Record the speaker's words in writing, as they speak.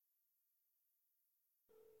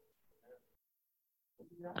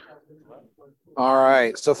All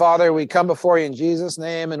right. So, Father, we come before you in Jesus'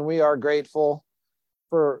 name, and we are grateful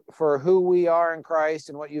for who we are in Christ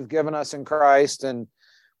and what you've given us in Christ. And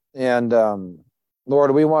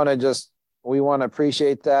Lord, we want to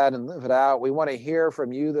appreciate that and live it out. We want to hear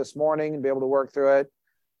from you this morning and be able to work through it.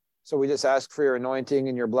 So we just ask for your anointing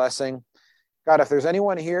and your blessing. God, if there's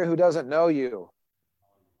anyone here who doesn't know you,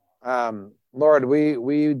 Lord,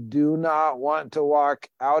 we do not want to walk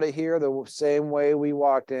out of here the same way we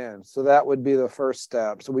walked in. So that would be the first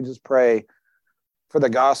step. So we just pray for the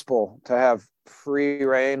gospel to have free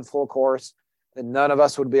reign, full course, and none of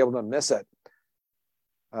us would be able to miss it.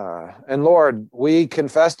 And Lord, we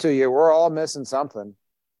confess to you, we're all missing something.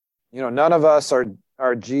 You know, none of us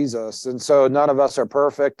are Jesus. And so none of us are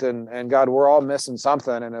perfect. And God, we're all missing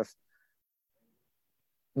something. And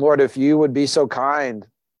Lord, if you would be so kind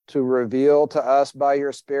to reveal to us by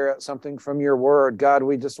your Spirit something from your word, God,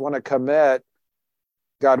 we just want to commit.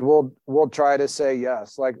 God, we'll try to say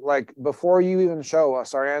yes. Like before you even show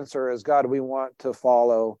us, our answer is, God, we want to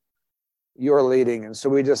follow your leading. And so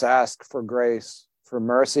we just ask for grace, for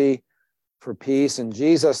mercy, for peace in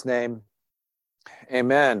Jesus' name.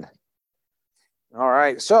 Amen. All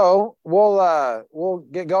right. So we'll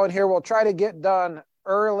get going here. We'll try to get done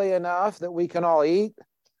early enough that we can all eat.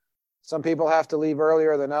 Some people have to leave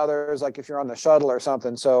earlier than others, like if you're on the shuttle or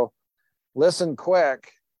something. So listen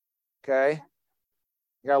quick. Okay.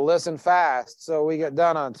 You got to listen fast so we get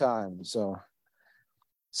done on time. So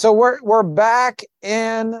we're back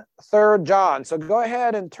in 3 John. So go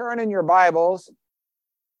ahead and turn in your Bibles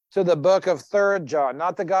to the book of 3 John,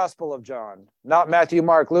 not the Gospel of John, not Matthew,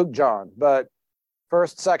 Mark, Luke, John, but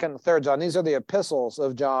 1st, 2nd, 3rd John. These are the epistles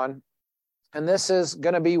of John. And this is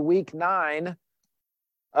going to be week 9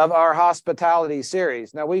 of our hospitality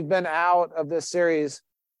series. Now, we've been out of this series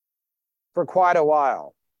for quite a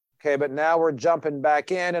while. Okay, but now we're jumping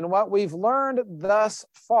back in. And what we've learned thus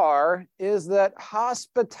far is that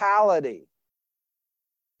hospitality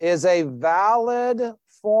is a valid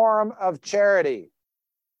form of charity.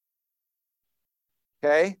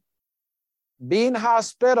 Okay? Being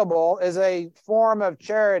hospitable is a form of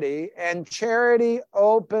charity, and charity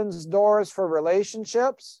opens doors for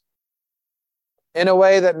relationships in a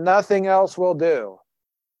way that nothing else will do.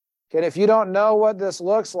 Okay, and if you don't know what this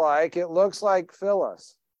looks like, it looks like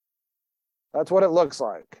Phyllis. That's what it looks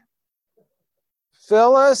like.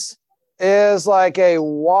 Phyllis is like a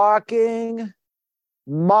walking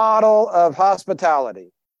model of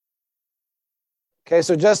hospitality. Okay,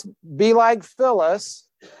 so just be like Phyllis,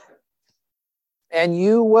 and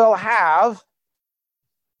you will have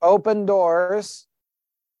open doors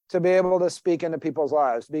to be able to speak into people's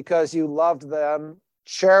lives because you loved them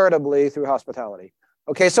charitably through hospitality.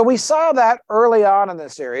 Okay, so we saw that early on in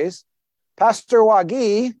this series. Pastor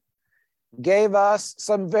Wagi gave us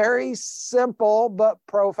some very simple but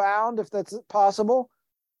profound, if that's possible,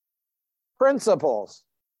 principles.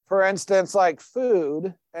 For instance, like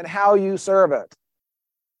food and how you serve it.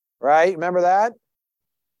 Right? Remember that?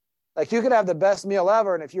 Like you could have the best meal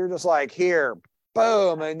ever, and if you're just like, here,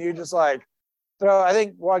 boom, and you just like throw, I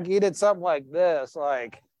think Wagi did something like this,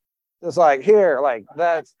 like, just like here, like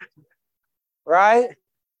that's, right?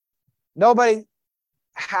 Nobody,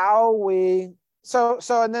 how we, so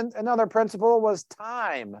and then another principle was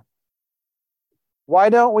time. Why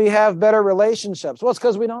don't we have better relationships? Well, it's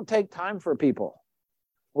because we don't take time for people.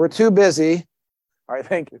 We're too busy. All right,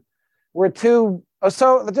 thank you. We're too,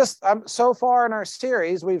 so far in our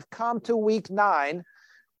series, we've come to week 9.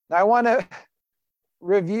 Now I want to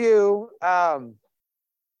review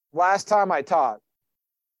last time I taught.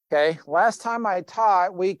 Okay, last time I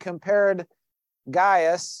taught, we compared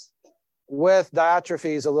Gaius with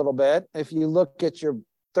Diotrephes a little bit. If you look at your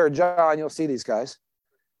 3 John, you'll see these guys.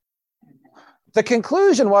 The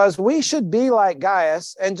conclusion was we should be like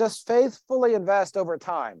Gaius and just faithfully invest over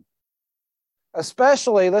time.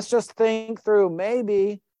 Especially, let's just think through,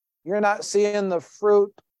 maybe you're not seeing the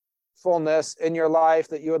fruitfulness in your life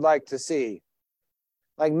that you would like to see.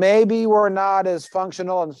 Like maybe we're not as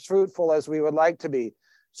functional and fruitful as we would like to be.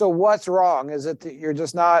 So what's wrong? Is it that you're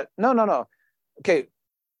just not? No. Okay,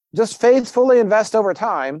 just faithfully invest over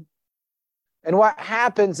time. And what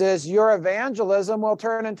happens is your evangelism will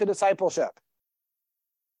turn into discipleship.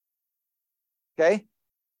 Okay?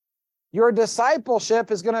 Your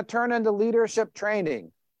discipleship is going to turn into leadership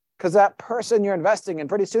training because that person you're investing in,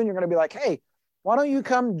 pretty soon you're going to be like, hey, why don't you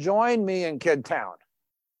come join me in Kid Town?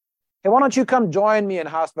 Hey, why don't you come join me in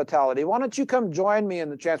hospitality? Why don't you come join me in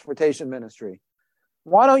the transportation ministry?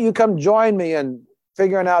 Why don't you come join me in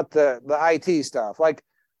figuring out the IT stuff, like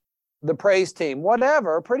the praise team,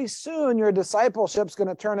 whatever. Pretty soon your discipleship is going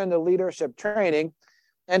to turn into leadership training.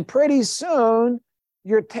 And pretty soon,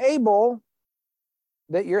 your table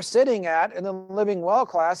that you're sitting at in the Living Well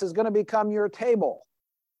class is going to become your table.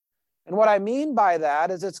 And what I mean by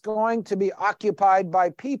that is it's going to be occupied by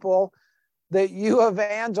people that you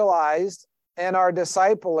evangelized and are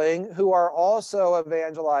discipling, who are also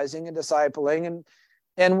evangelizing and discipling.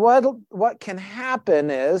 And what can happen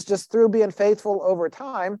is, just through being faithful over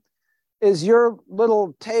time, is your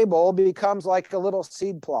little table becomes like a little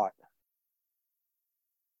seed plot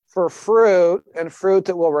for fruit, and fruit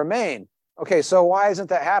that will remain. Okay, so why isn't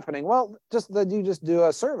that happening? Well, you just do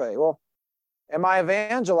a survey. Well, am I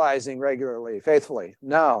evangelizing regularly, faithfully?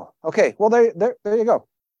 No. Okay, well, there you go.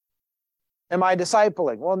 Am I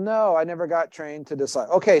discipling? Well, no, I never got trained to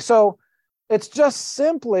disciple. Okay, so it's just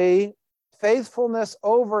simply faithfulness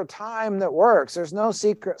over time that works. There's no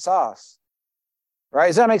secret sauce, right?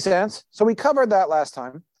 Does that make sense? So we covered that last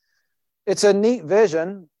time. It's a neat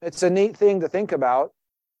vision. It's a neat thing to think about,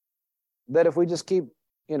 that if we just keep,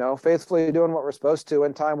 faithfully doing what we're supposed to,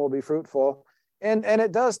 in time will be fruitful. And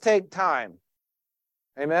it does take time.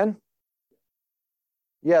 Amen?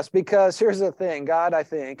 Yes, because here's the thing. God, I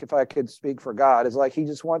think, if I could speak for God, is like he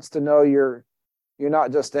just wants to know you're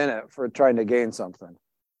not just in it for trying to gain something.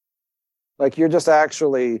 Like you're just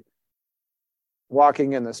actually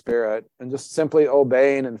walking in the Spirit and just simply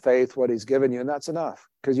obeying in faith what he's given you. And that's enough,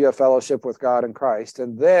 because you have fellowship with God and Christ.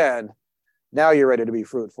 And then now you're ready to be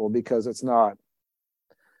fruitful, because it's not.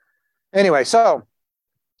 Anyway, so,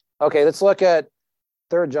 okay, let's look at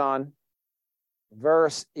 3 John,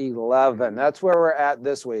 verse 11. That's where we're at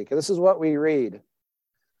this week. This is what we read.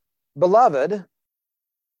 Beloved,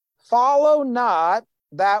 follow not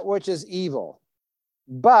that which is evil,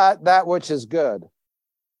 but that which is good.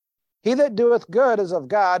 He that doeth good is of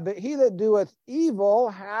God, but he that doeth evil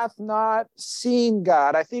hath not seen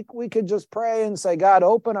God. I think we could just pray and say, God,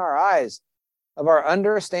 open our eyes of our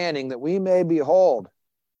understanding, that we may behold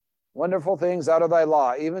wonderful things out of thy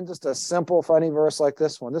law. Even just a simple, funny verse like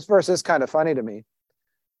this one. This verse is kind of funny to me.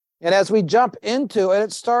 And as we jump into it,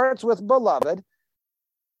 it starts with beloved.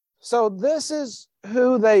 So this is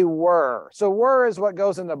who they were. So were is what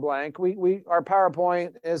goes in the blank. Our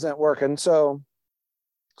PowerPoint isn't working. So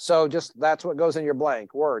just that's what goes in your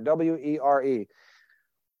blank. Were, W-E-R-E.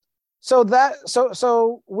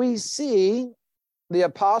 So we see the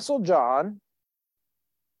Apostle John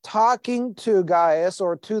talking to Gaius,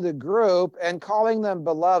 or to the group, and calling them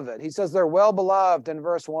beloved. He says they're well beloved in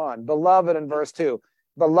verse 1, beloved in verse 2,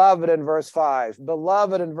 beloved in verse 5,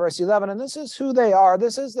 beloved in verse 11. And this is who they are.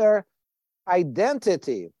 This is their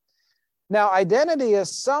identity. Now, identity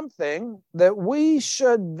is something that we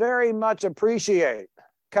should very much appreciate,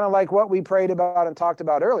 kind of like what we prayed about and talked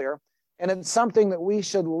about earlier. And it's something that we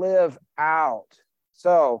should live out.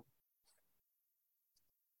 So,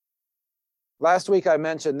 last week I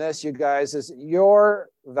mentioned this, you guys, is your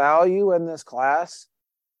value in this class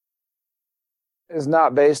is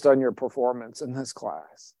not based on your performance in this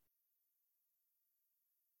class.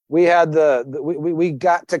 We had we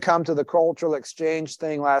got to come to the cultural exchange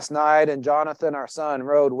thing last night, and Jonathan, our son,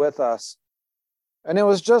 rode with us. And it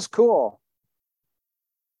was just cool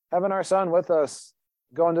having our son with us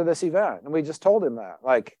going to this event. And we just told him that,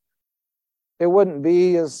 like, it wouldn't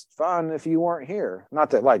be as fun if you weren't here.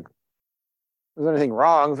 Not that, like, there's anything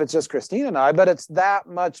wrong if it's just Christine and I, but it's that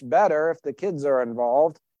much better if the kids are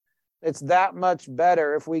involved. It's that much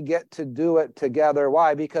better if we get to do it together.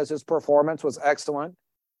 Why? Because his performance was excellent?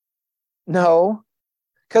 No.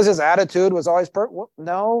 Because his attitude was always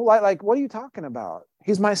no. Like, what are you talking about?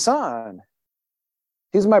 He's my son.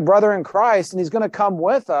 He's my brother in Christ, and he's going to come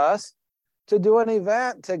with us to do an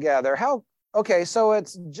event together. Okay, so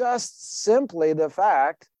it's just simply the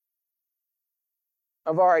fact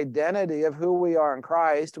of our identity, of who we are in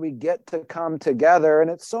Christ. We get to come together, and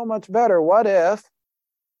it's so much better. What if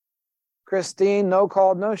Christine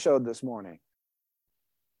no-showed this morning?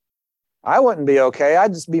 I wouldn't be okay.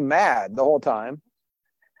 I'd just be mad the whole time.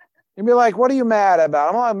 You'd be like, what are you mad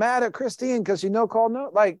about? I'm mad at Christine because she no.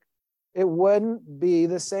 Like, it wouldn't be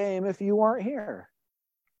the same if you weren't here.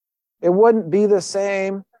 It wouldn't be the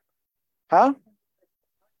same. Huh?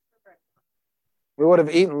 We would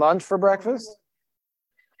have eaten lunch for breakfast?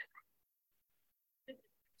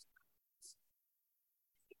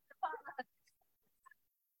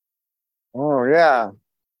 Oh, yeah.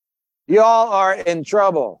 Y'all are in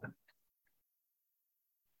trouble.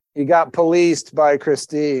 You got policed by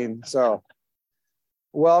Christine. So,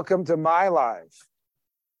 welcome to my life.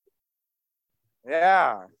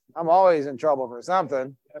 Yeah, I'm always in trouble for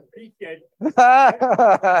something. You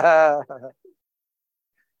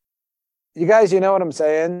guys, you know what I'm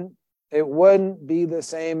saying? It wouldn't be the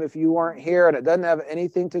same if you weren't here, and it doesn't have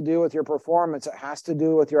anything to do with your performance. It has to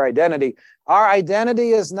do with your identity. Our identity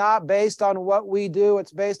is not based on what we do.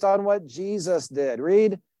 It's based on what Jesus did.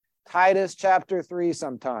 Read Titus chapter 3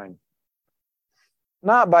 sometime.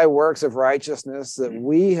 Not by works of righteousness that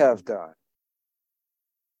we have done.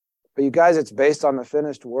 But you guys, it's based on the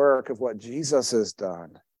finished work of what Jesus has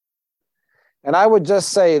done. And I would just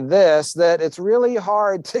say this, that it's really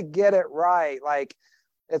hard to get it right. Like,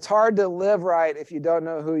 it's hard to live right if you don't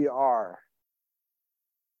know who you are.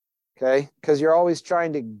 Okay? Because you're always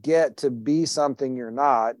trying to get to be something you're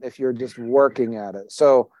not if you're just working at it.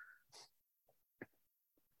 So,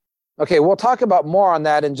 okay, we'll talk about more on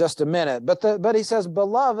that in just a minute. But he says,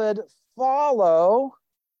 beloved, follow.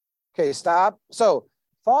 Okay, stop. So,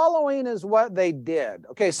 following is what they did.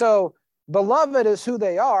 Okay, so beloved is who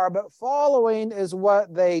they are, but following is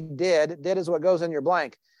what they did. Did is what goes in your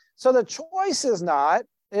blank. So the choice is not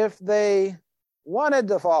if they wanted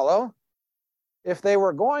to follow, if they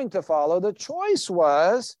were going to follow. The choice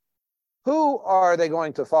was, who are they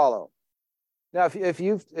going to follow? Now, if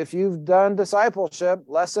you've done discipleship,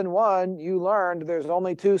 lesson 1, you learned there's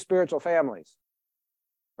only 2 spiritual families,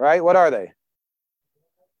 right? What are they?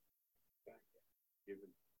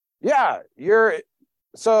 Yeah,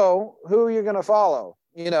 so who are you going to follow?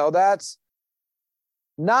 That's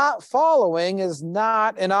not following is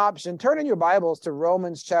not an option. Turn in your Bibles to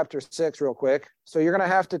Romans chapter 6 real quick. So you're going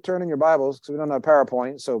to have to turn in your Bibles because we don't have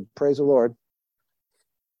PowerPoint. So praise the Lord.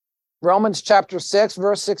 Romans chapter 6,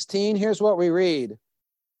 verse 16. Here's what we read.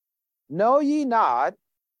 Know ye not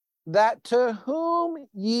that to whom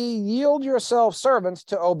ye yield yourselves servants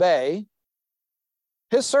to obey,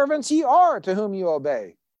 his servants ye are to whom you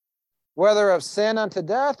obey, whether of sin unto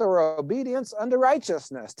death or obedience unto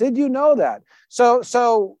righteousness. Did you know that?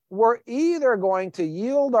 So we're either going to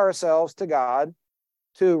yield ourselves to God,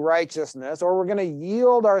 to righteousness, or we're going to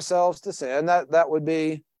yield ourselves to sin. That would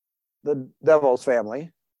be the devil's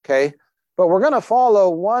family, okay? But we're going to follow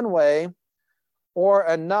one way or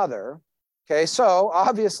another, okay? So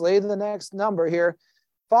obviously the next number here,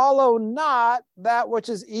 follow not that which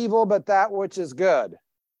is evil, but that which is good.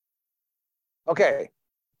 Okay.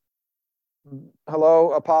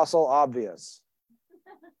 Hello, Apostle Obvious.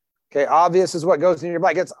 Okay, obvious is what goes in your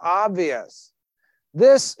blank. It's obvious.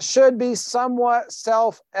 This should be somewhat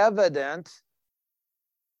self-evident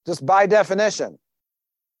just by definition.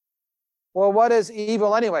 Well, what is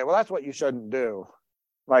evil anyway? Well, that's what you shouldn't do.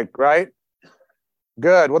 Like, right?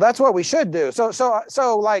 Good. Well, that's what we should do.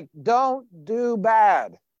 So like, don't do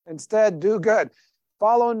bad. Instead, do good.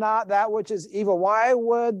 Follow not that which is evil. Why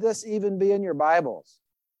would this even be in your Bibles?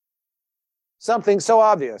 Something so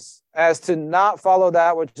obvious as to not follow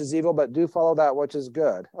that which is evil, but do follow that which is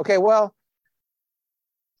good. Okay, well,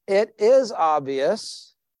 it is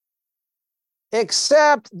obvious,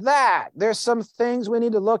 except that there's some things we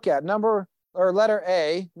need to look at. Number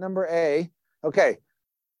A. Okay,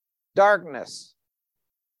 darkness.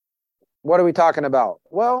 What are we talking about?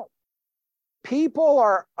 Well, people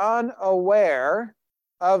are unaware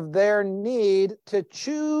of their need to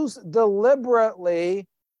choose deliberately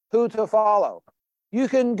who to follow. You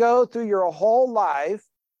can go through your whole life.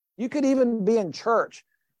 You could even be in church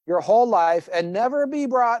your whole life and never be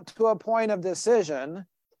brought to a point of decision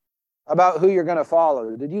about who you're going to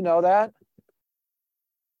follow. Did you know that?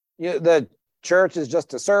 The church is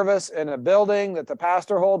just a service in a building that the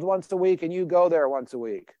pastor holds once a week and you go there once a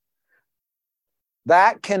week.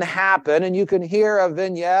 That can happen, and you can hear a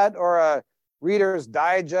vignette or a Reader's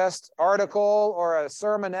Digest article or a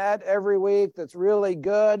sermonette every week that's really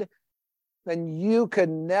good, then you could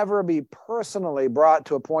never be personally brought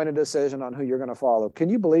to a point of decision on who you're going to follow. Can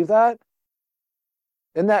you believe that?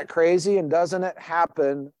 Isn't that crazy? And doesn't it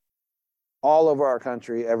happen all over our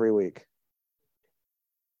country every week?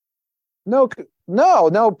 No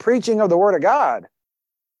preaching of the Word of God.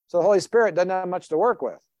 So the Holy Spirit doesn't have much to work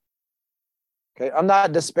with. Okay, I'm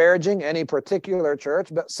not disparaging any particular church,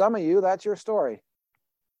 but some of you, that's your story.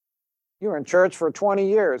 You were in church for 20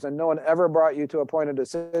 years and no one ever brought you to a point of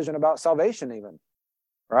decision about salvation even,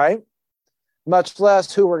 right? Much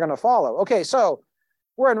less who we're going to follow. Okay, so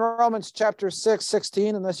we're in Romans chapter 6,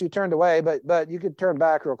 16, unless you turned away, but you could turn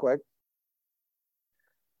back real quick.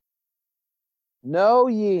 Know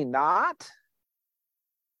ye not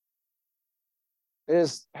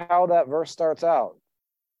is how that verse starts out.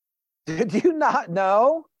 Did you not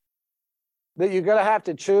know that you're going to have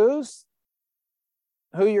to choose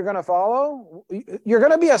who you're going to follow? You're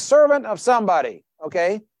going to be a servant of somebody,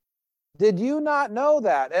 okay? Did you not know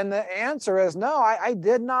that? And the answer is no, I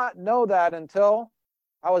did not know that until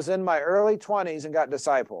I was in my early 20s and got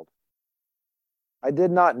discipled. I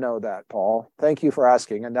did not know that, Paul. Thank you for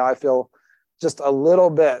asking. And now I feel just a little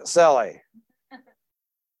bit silly.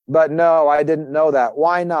 But no, I didn't know that.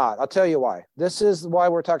 Why not? I'll tell you why. This is why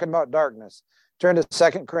we're talking about darkness. Turn to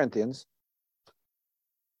 2 Corinthians.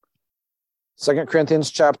 2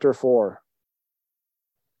 Corinthians chapter 4.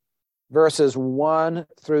 Verses 1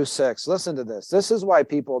 through 6. Listen to this. This is why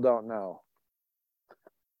people don't know.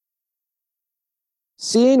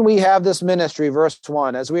 Seeing we have this ministry, verse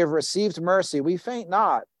 1, as we have received mercy, we faint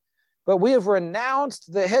not, but we have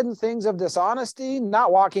renounced the hidden things of dishonesty,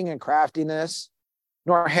 not walking in craftiness,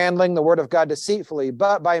 nor handling the word of God deceitfully,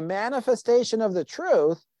 but by manifestation of the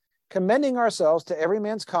truth, commending ourselves to every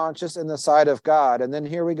man's conscience in the sight of God. And then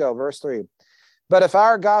here we go, verse 3. But if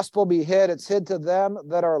our gospel be hid, it's hid to them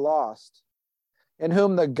that are lost, in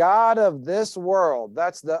whom the God of this world,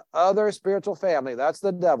 that's the other spiritual family, that's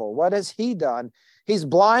the devil. What has he done? He's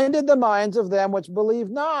blinded the minds of them which believe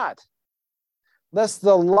not, lest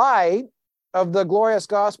the light of the glorious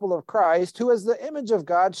gospel of Christ, who is the image of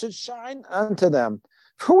God, should shine unto them.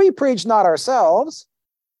 For we preach not ourselves,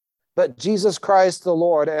 but Jesus Christ the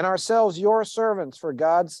Lord, and ourselves your servants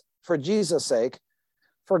for Jesus' sake.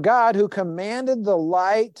 For God, who commanded the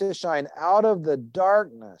light to shine out of the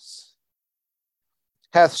darkness,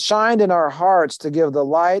 hath shined in our hearts to give the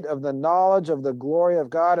light of the knowledge of the glory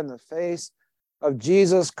of God in the face of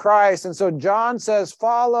Jesus Christ. And so John says,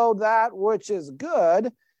 follow that which is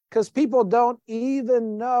good, because people don't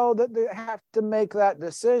even know that they have to make that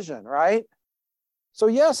decision, right? So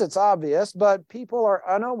yes, it's obvious, but people are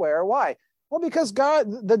unaware. Why? Well, because God,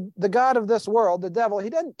 the God of this world, the devil, he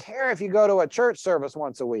doesn't care if you go to a church service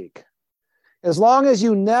once a week. As long as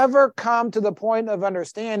you never come to the point of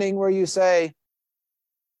understanding where you say,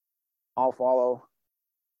 I'll follow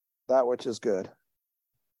that which is good.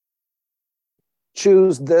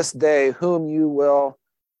 Choose this day whom you will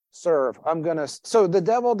serve. So the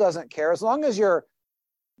devil doesn't care. As long as your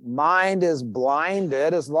mind is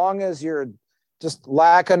blinded, as long as you're just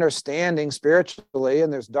lack understanding spiritually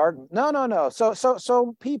and there's dark. No.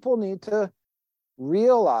 So people need to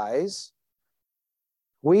realize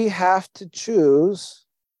we have to choose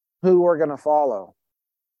who we're going to follow.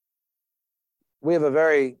 We have a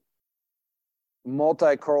very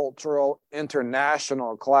multicultural,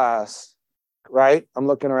 international class, right? I'm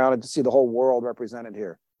looking around and to see the whole world represented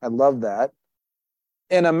here. I love that.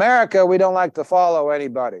 In America, we don't like to follow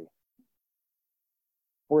anybody.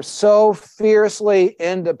 We're so fiercely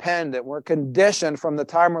independent. We're conditioned from the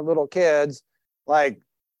time we're little kids, like,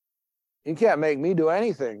 you can't make me do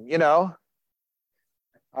anything, you know?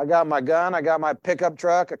 I got my gun, I got my pickup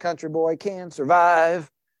truck, a country boy can survive.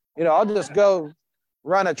 You know, I'll just go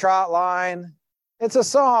run a trot line. It's a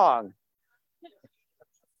song.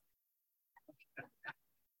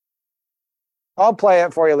 I'll play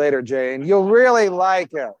it for you later, Jane. You'll really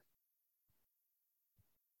like it.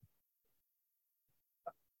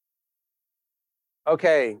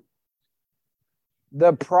 Okay.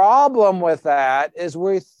 The problem with that is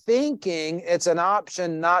we're thinking it's an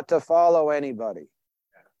option not to follow anybody.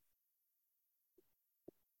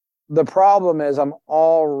 The problem is I'm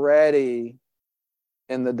already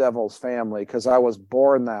in the devil's family because I was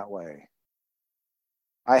born that way.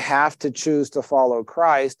 I have to choose to follow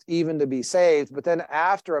Christ even to be saved. But then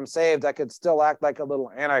after I'm saved, I could still act like a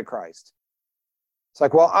little antichrist. It's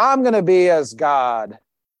like, well, I'm going to be as God,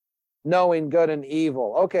 knowing good and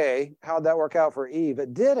evil. Okay, how'd that work out for Eve?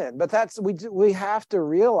 It didn't. But we have to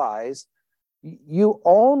realize you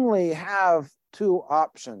only have two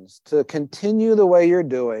options: to continue the way you're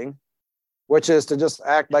doing, which is to just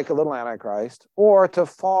act like a little antichrist, or to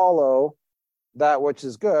follow that which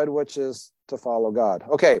is good, which is to follow God.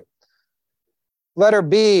 Okay, letter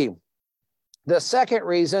B. The second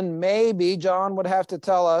reason maybe John would have to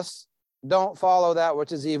tell us don't follow that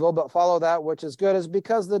which is evil, but follow that which is good, is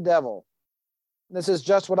because the devil. This is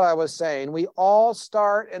just what I was saying. We all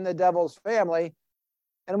start in the devil's family,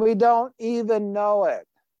 and we don't even know it.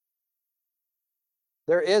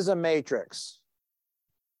 There is a matrix.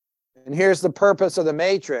 And here's the purpose of the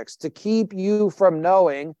matrix: to keep you from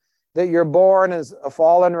knowing that you're born as a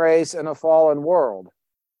fallen race in a fallen world.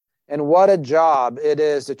 And what a job it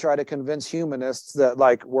is to try to convince humanists that,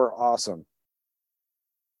 like, we're awesome.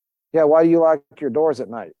 Yeah, why do you lock your doors at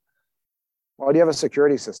night? Why do you have a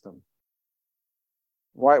security system?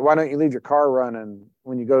 Why don't you leave your car running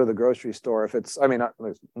when you go to the grocery store? If it's,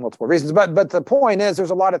 there's multiple reasons, but the point is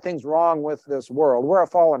there's a lot of things wrong with this world. We're a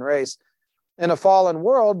fallen race in a fallen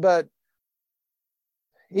world, but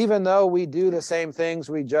even though we do the same things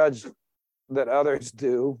we judge that others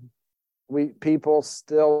do, people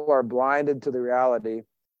still are blinded to the reality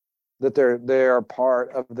that they are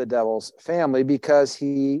part of the devil's family because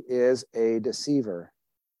he is a deceiver.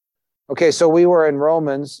 Okay, so we were in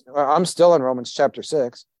Romans. I'm still in Romans chapter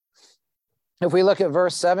 6. If we look at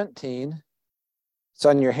verse 17, it's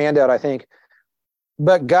on your handout, I think.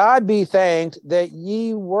 But God be thanked that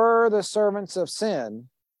ye were the servants of sin,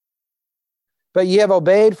 but ye have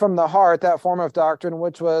obeyed from the heart that form of doctrine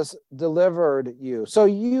which was delivered you. So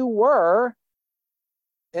you were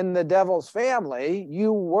in the devil's family.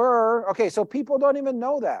 You were, okay, so people don't even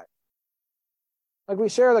know that. Like we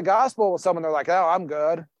share the gospel with someone, they're like, oh, I'm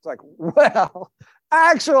good. It's like, well,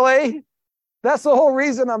 actually, that's the whole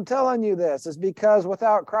reason I'm telling you this, is because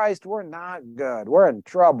without Christ, we're not good. We're in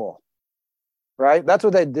trouble, right? That's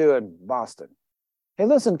what they do in Boston. Hey,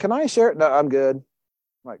 listen, can I share? No, I'm good.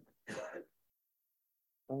 Like,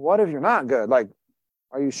 what if you're not good? Like,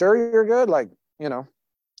 are you sure you're good? Like,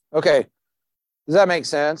 okay. Does that make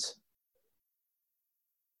sense?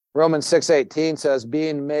 Romans 6:18 says,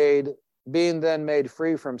 being then made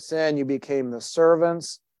free from sin, you became the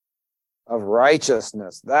servants of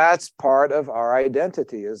righteousness. That's part of our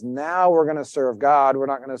identity, is now we're going to serve God. We're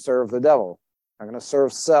not going to serve the devil. We're not going to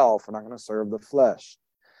serve self. We're not going to serve the flesh.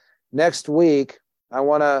 Next week, I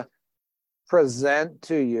want to present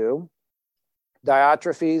to you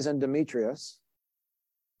Diotrephes and Demetrius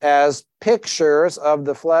as pictures of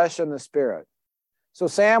the flesh and the spirit. So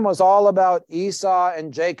Sam was all about Esau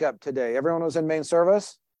and Jacob today. Everyone was in main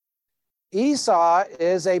service? Esau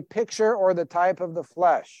is a picture or the type of the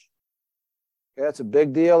flesh. Okay, that's a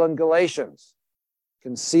big deal in Galatians.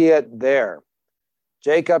 You can see it there.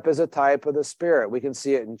 Jacob is a type of the spirit. We can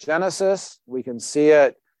see it in Genesis. We can see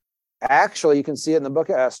it, actually, you can see it in the book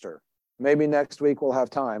of Esther. Maybe next week we'll have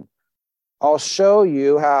time. I'll show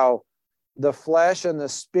you how the flesh and the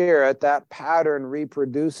spirit, that pattern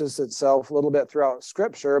reproduces itself a little bit throughout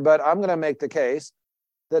Scripture, but I'm going to make the case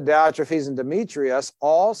that Diotrephes and Demetrius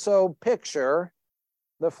also picture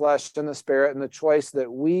the flesh and the spirit and the choice that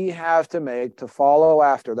we have to make to follow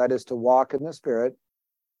after, that is to walk in the spirit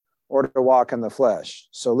or to walk in the flesh.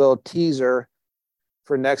 So a little teaser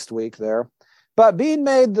for next week there. But being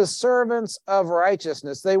made the servants of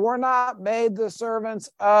righteousness, they were not made the servants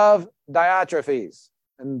of Diotrephes.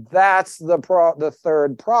 And that's the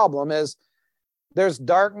third problem, is there's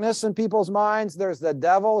darkness in people's minds. There's the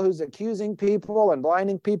devil who's accusing people and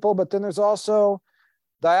blinding people, but then there's also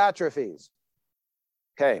Diotrephes.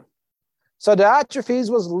 Okay, so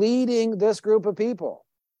Diotrephes was leading this group of people.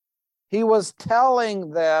 He was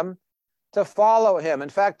telling them to follow him. In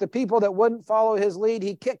fact, the people that wouldn't follow his lead,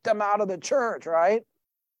 he kicked them out of the church, right?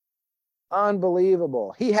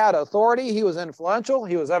 Unbelievable. He had authority. He was influential.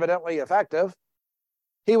 He was evidently effective.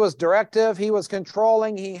 He was directive. He was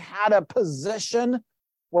controlling. He had a position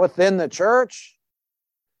within the church.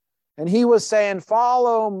 And he was saying,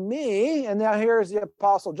 follow me. And now here's the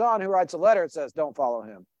Apostle John who writes a letter. It says, don't follow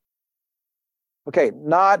him. Okay,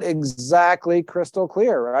 not exactly crystal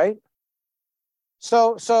clear, right?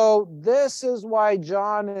 So this is why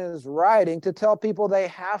John is writing, to tell people they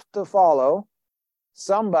have to follow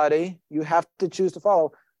somebody. You have to choose to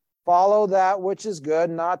follow. Follow that which is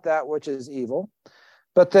good, not that which is evil.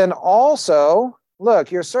 But then also,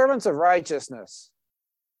 look, you're servants of righteousness.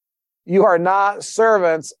 You are not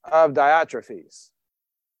servants of Diotrephes,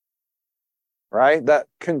 right? That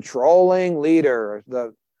controlling leader,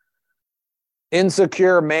 the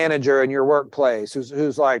insecure manager in your workplace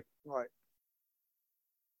who's like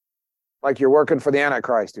you're working for the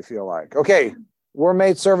Antichrist, you feel like. Okay, we're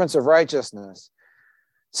made servants of righteousness.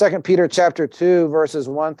 2 Peter chapter 2, verses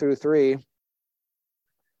 1 through 3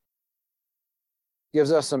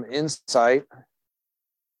 gives us some insight.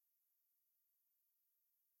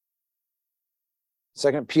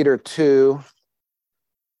 2 Peter 2,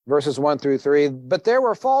 verses 1 through 3. But there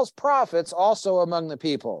were false prophets also among the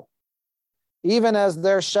people, even as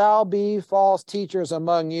there shall be false teachers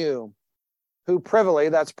among you, who privily,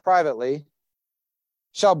 that's privately,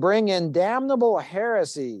 shall bring in damnable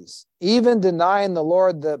heresies, even denying the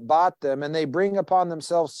Lord that bought them, and they bring upon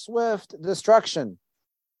themselves swift destruction.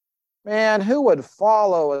 Man, who would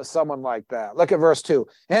follow someone like that? Look at verse 2.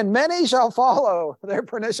 And many shall follow their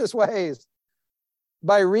pernicious ways,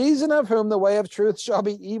 by reason of whom the way of truth shall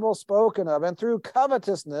be evil spoken of, and through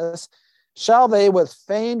covetousness shall they with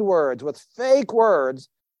feigned words, with fake words,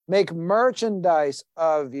 make merchandise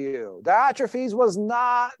of you. Diotrephes was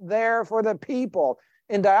not there for the people.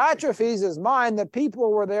 In Diotrephes' mind, the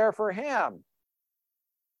people were there for him.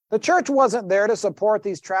 The church wasn't there to support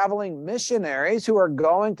these traveling missionaries who are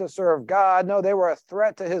going to serve God. No, they were a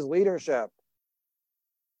threat to his leadership.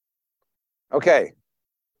 Okay,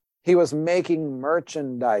 he was making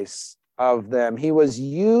merchandise of them. He was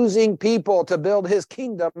using people to build his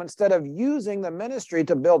kingdom instead of using the ministry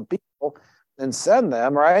to build people and send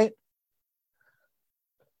them, right?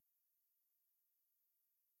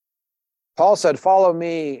 Paul said, follow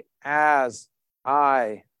me as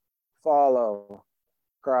I follow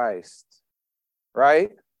Christ,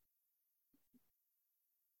 right?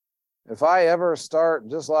 If I ever start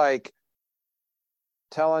just like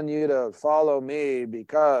telling you to follow me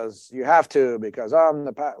because you have to, because I'm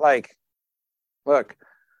the, like, look,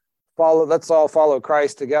 let's all follow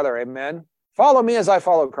Christ together, amen? Follow me as I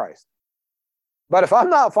follow Christ. But if I'm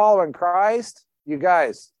not following Christ, you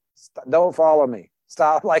guys, don't follow me.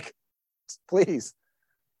 Stop, like, please,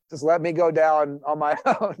 just let me go down on my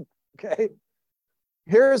own, okay?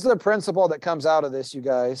 Here's the principle that comes out of this, you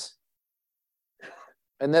guys.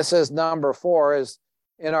 And this is number 4, is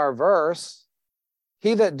in our verse,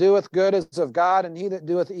 he that doeth good is of God, and he that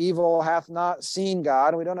doeth evil hath not seen God.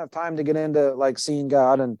 And we don't have time to get into like seeing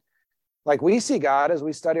God. And like we see God as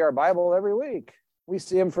we study our Bible every week. We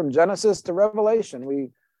see him from Genesis to Revelation.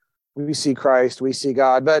 We see Christ, we see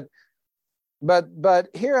God. But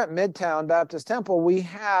here at Midtown Baptist Temple, we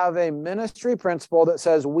have a ministry principle that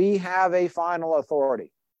says we have a final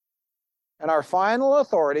authority. And our final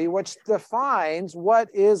authority, which defines what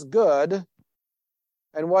is good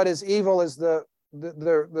and what is evil, is the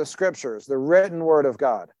scriptures, the written word of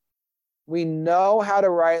God. We know how to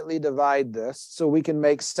rightly divide this so we can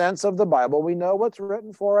make sense of the Bible. We know what's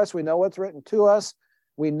written for us. We know what's written to us.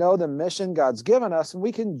 We know the mission God's given us, and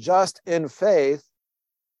we can just in faith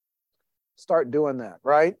start doing that,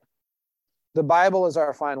 right? The Bible is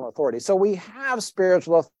our final authority. So we have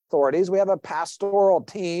spiritual authorities. We have a pastoral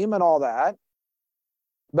team and all that.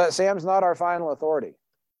 But Sam's not our final authority.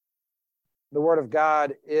 The Word of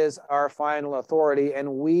God is our final authority,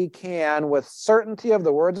 and we can, with certainty of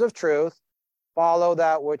the words of truth, follow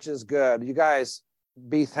that which is good. You guys,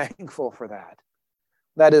 be thankful for that.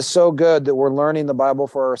 That is so good that we're learning the Bible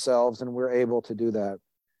for ourselves, and we're able to do that.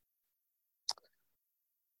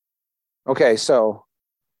 Okay, so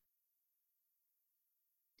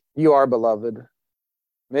you are beloved.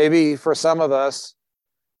 Maybe for some of us,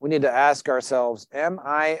 we need to ask ourselves, am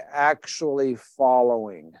I actually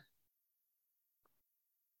following?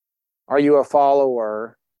 Are you a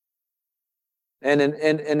follower? And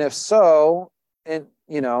if so, and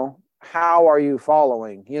you know, how are you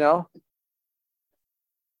following? You know,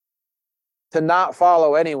 to not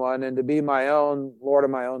follow anyone and to be my own Lord of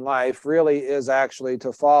my own life really is actually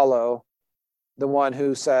to follow the one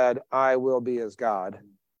who said, I will be as God,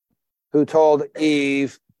 who told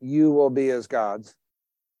Eve, you will be as gods,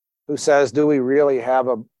 who says, do we really have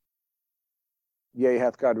a, yea,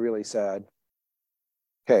 hath God really said?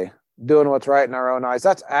 Okay. Doing what's right in our own eyes.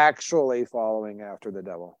 That's actually following after the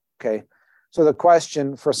devil. Okay. So the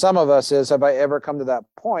question for some of us is, have I ever come to that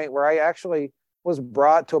point where I actually was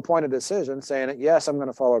brought to a point of decision saying, yes, I'm going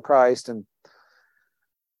to follow Christ. And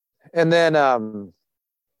then,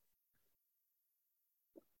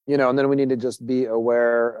 you know, and then we need to just be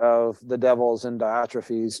aware of the devils and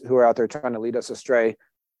Diotrephes who are out there trying to lead us astray.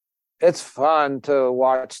 It's fun to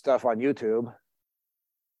watch stuff on YouTube.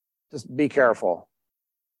 Just be careful.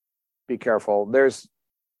 Be careful. There's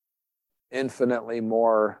infinitely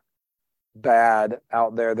more bad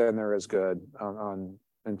out there than there is good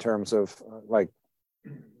in terms of like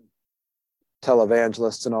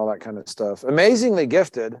televangelists and all that kind of stuff. Amazingly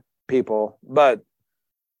gifted people, but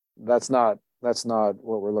that's not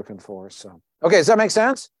what we're looking for. So, okay, does that make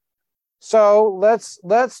sense? So let's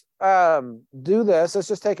do this. Let's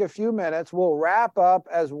just take a few minutes. We'll wrap up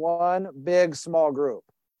as one big small group.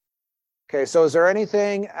 Okay, so is there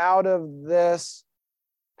anything out of this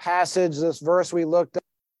passage, this verse we looked at,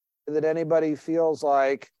 that anybody feels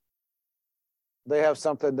like they have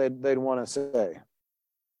something they'd want to say?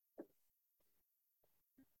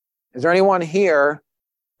 Is there anyone here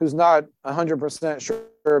who's not 100%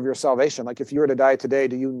 sure of your salvation? Like if you were to die today,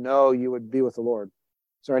 do you know you would be with the Lord?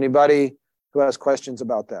 Is there anybody who has questions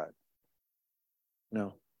about that?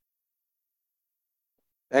 No.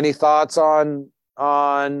 Any thoughts on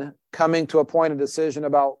coming to a point of decision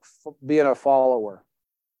about being a follower?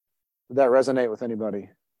 Did that resonate with anybody?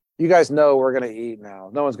 You guys know we're going to eat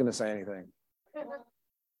now. No one's going to say anything.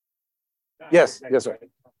 Yes, yes, sir.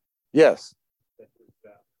 Yes.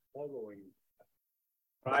 Following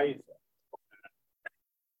Christ,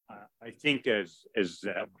 I think is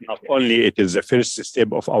not only it is the first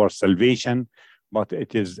step of our salvation, but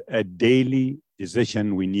it is a daily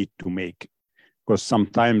decision we need to make. Because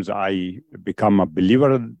sometimes I become a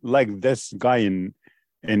believer, like this guy in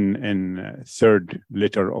third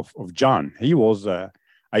letter of John. He was,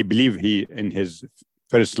 I believe, he in his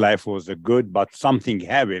first life was a good, but something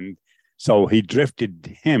happened. So he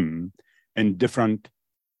drifted him in different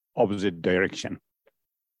opposite direction.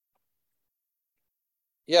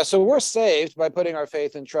 Yeah, so we're saved by putting our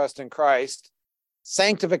faith and trust in Christ.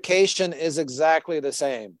 Sanctification is exactly the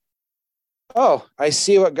same. Oh, I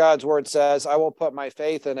see what God's word says. I will put my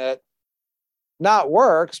faith in it. Not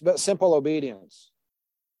works, but simple obedience.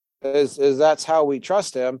 Is that's how we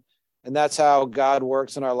trust him, and that's how God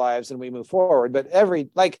works in our lives and we move forward. But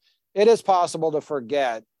it is possible to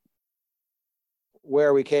forget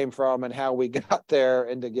where we came from and how we got there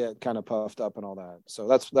and to get kind of puffed up and all that. So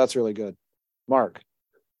that's really good. Mark.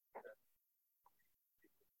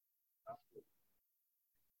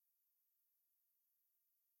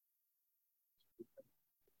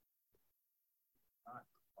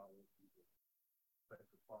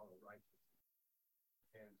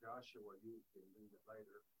 And Joshua, you can read it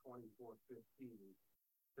later, 24:15,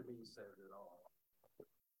 to me says it all.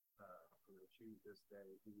 Choose this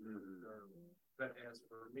day. But as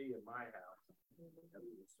for me and my house,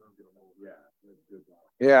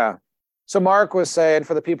 yeah. So Mark was saying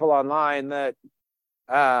for the people online that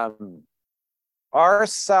our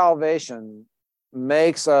salvation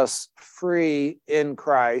makes us free in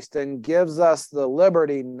Christ and gives us the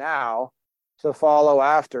liberty now to follow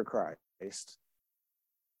after Christ.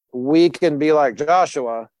 We can be like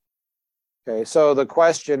Joshua. Okay, so the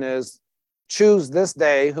question is, choose this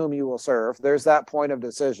day whom you will serve. There's that point of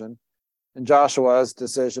decision. And Joshua's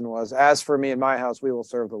decision was, as for me and my house, we will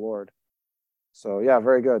serve the Lord. So yeah,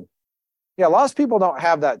 very good. Yeah, lots of people don't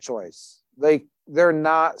have that choice. They're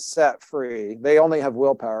not set free. They only have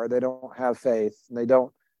willpower. They don't have faith. And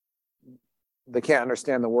they can't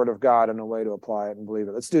understand the word of God in a way to apply it and believe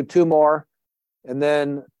it. Let's do two more, and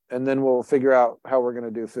then we'll figure out how we're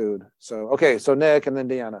going to do food. So, okay, so Nick and then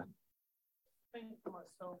Deanna. I think for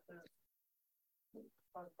myself is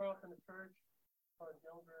I was brought up in the church, I was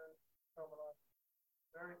younger,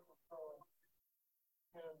 very controlling.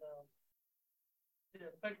 And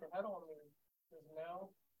the effect it had on me is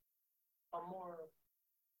now I'm more,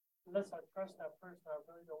 unless I trust that person, I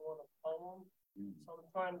really don't want to follow them. So I'm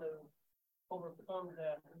trying to overcome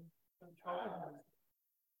that control,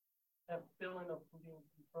 that feeling of being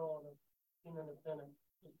controlled and being independent.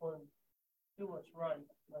 Just want to do what's right.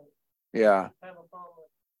 Like, Yeah. I have a problem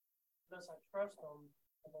with, unless I trust them,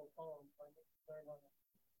 I don't follow them. Like, it's very hard.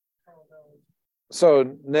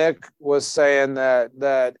 So Nick was saying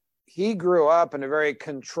that he grew up in a very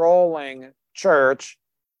controlling church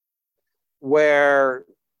where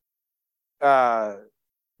that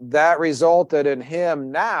resulted in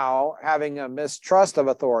him now having a mistrust of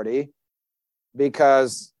authority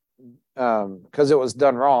because it was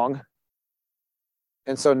done wrong.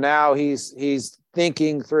 And so now he's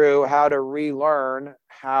thinking through how to relearn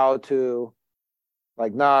how to,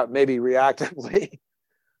 like, not maybe reactively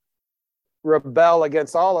rebel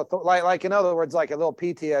against all authority. Like in other words, like a little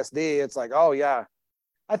PTSD. It's like, oh yeah.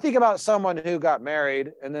 I think about someone who got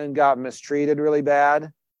married and then got mistreated really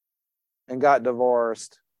bad and got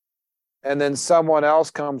divorced. And then someone else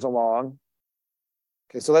comes along.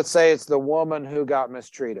 Okay, so let's say it's the woman who got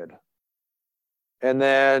mistreated. And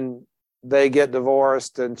then they get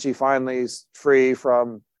divorced and she finally is free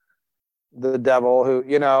from the devil who,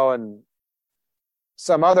 and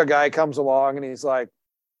some other guy comes along and he's like,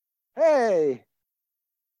 hey,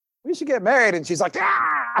 we should get married. And she's like,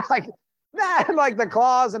 like, man, like the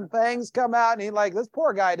claws and fangs come out. And this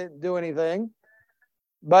poor guy didn't do anything,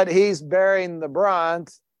 but he's bearing the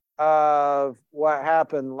brunt of what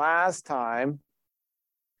happened last time.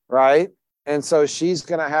 Right. And so she's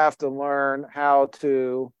going to have to learn how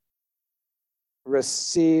to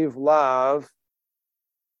receive love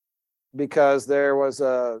because there was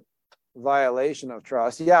a violation of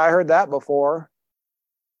trust. Yeah, I heard that before.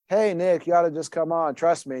 Hey, Nick, you ought to just come on.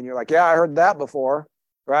 Trust me. And you're like, yeah, I heard that before.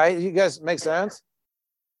 Right? You guys make sense?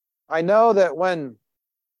 I know that when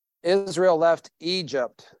Israel left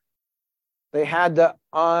Egypt, they had to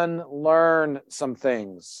unlearn some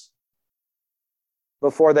things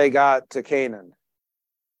before they got to Canaan.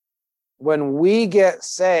 When we get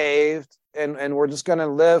saved and we're just going to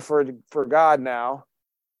live for God now,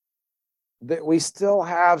 that we still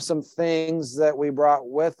have some things that we brought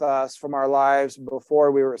with us from our lives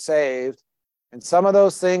before we were saved. And some of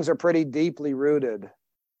those things are pretty deeply rooted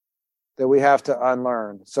that we have to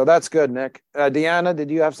unlearn. So that's good, Nick. Deanna, did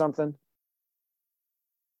you have something?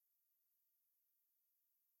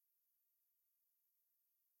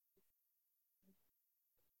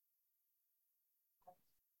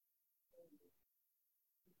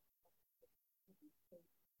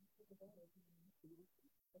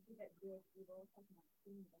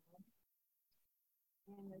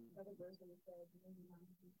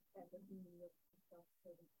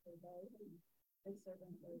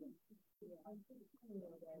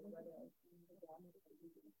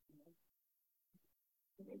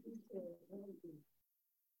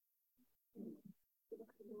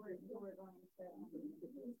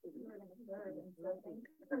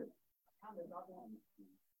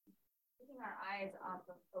 Keeping our eyes off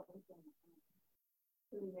of focusing on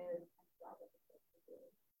who he is.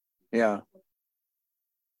 Yeah.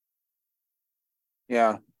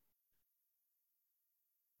 Yeah.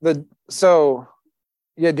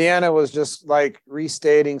 Deanna was just like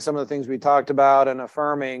restating some of the things we talked about and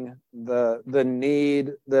affirming the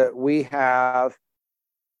need that we have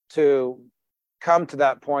to come to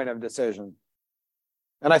that point of decision.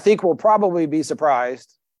 And I think we'll probably be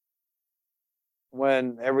surprised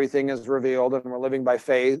when everything is revealed and we're living by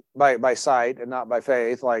faith, by sight and not by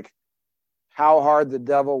faith, like how hard the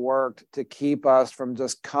devil worked to keep us from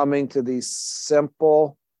just coming to these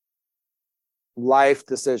simple life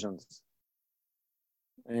decisions.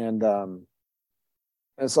 And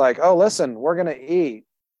it's like, oh, listen, we're going to eat.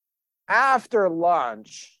 After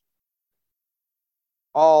lunch,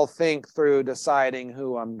 I'll think through deciding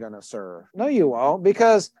who I'm going to serve. No, you won't,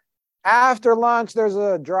 because after lunch, there's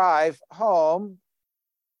a drive home,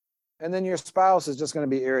 and then your spouse is just going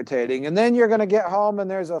to be irritating. And then you're going to get home and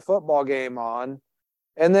there's a football game on.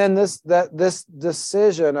 And then this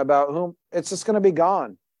decision about whom, it's just going to be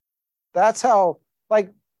gone. That's how the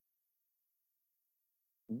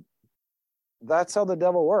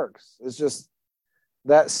devil works. It's just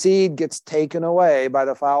that seed gets taken away by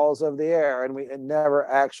the fowls of the air, and it never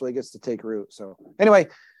actually gets to take root. So anyway,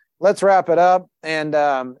 let's wrap it up. And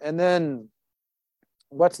then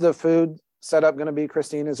what's the food setup going to be,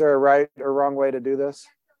 Christine? Is there a right or wrong way to do this?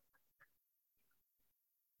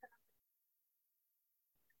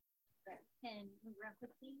 And move around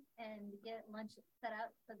quickly and get lunch set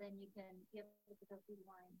up so then you can be able to go through the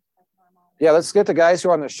line like normal. Yeah, let's get the guys who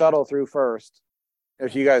are on the shuttle through first,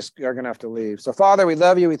 if you guys are going to have to leave. So Father, we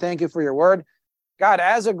love you. We thank you for your word. God,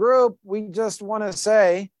 as a group, we just want to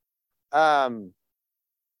say, we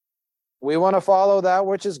want to follow that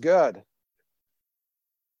which is good.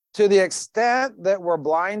 To the extent that we're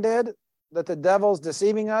blinded, that the devil's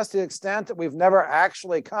deceiving us, to the extent that we've never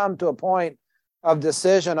actually come to a point of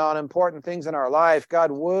decision on important things in our life,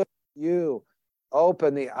 God, would you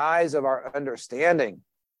open the eyes of our understanding,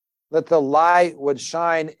 that the light would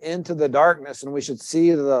shine into the darkness and we should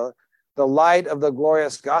see the light of the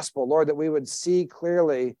glorious gospel, Lord, that we would see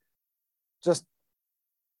clearly just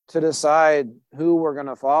to decide who we're going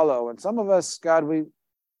to follow. And some of us, God,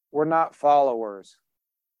 we're not followers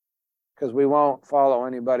because we won't follow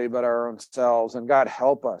anybody but our own selves. And God,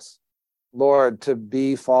 help us, Lord, to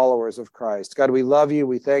be followers of Christ. God, we love you.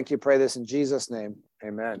 We thank you. Pray this in Jesus' name.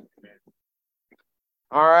 Amen.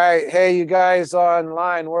 All right. Hey, you guys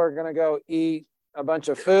online, we're going to go eat a bunch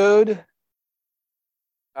of food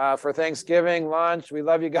for Thanksgiving lunch. We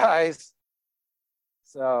love you guys.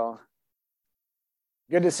 So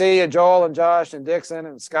good to see you, Joel and Josh and Dixon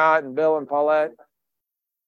and Scott and Bill and Paulette.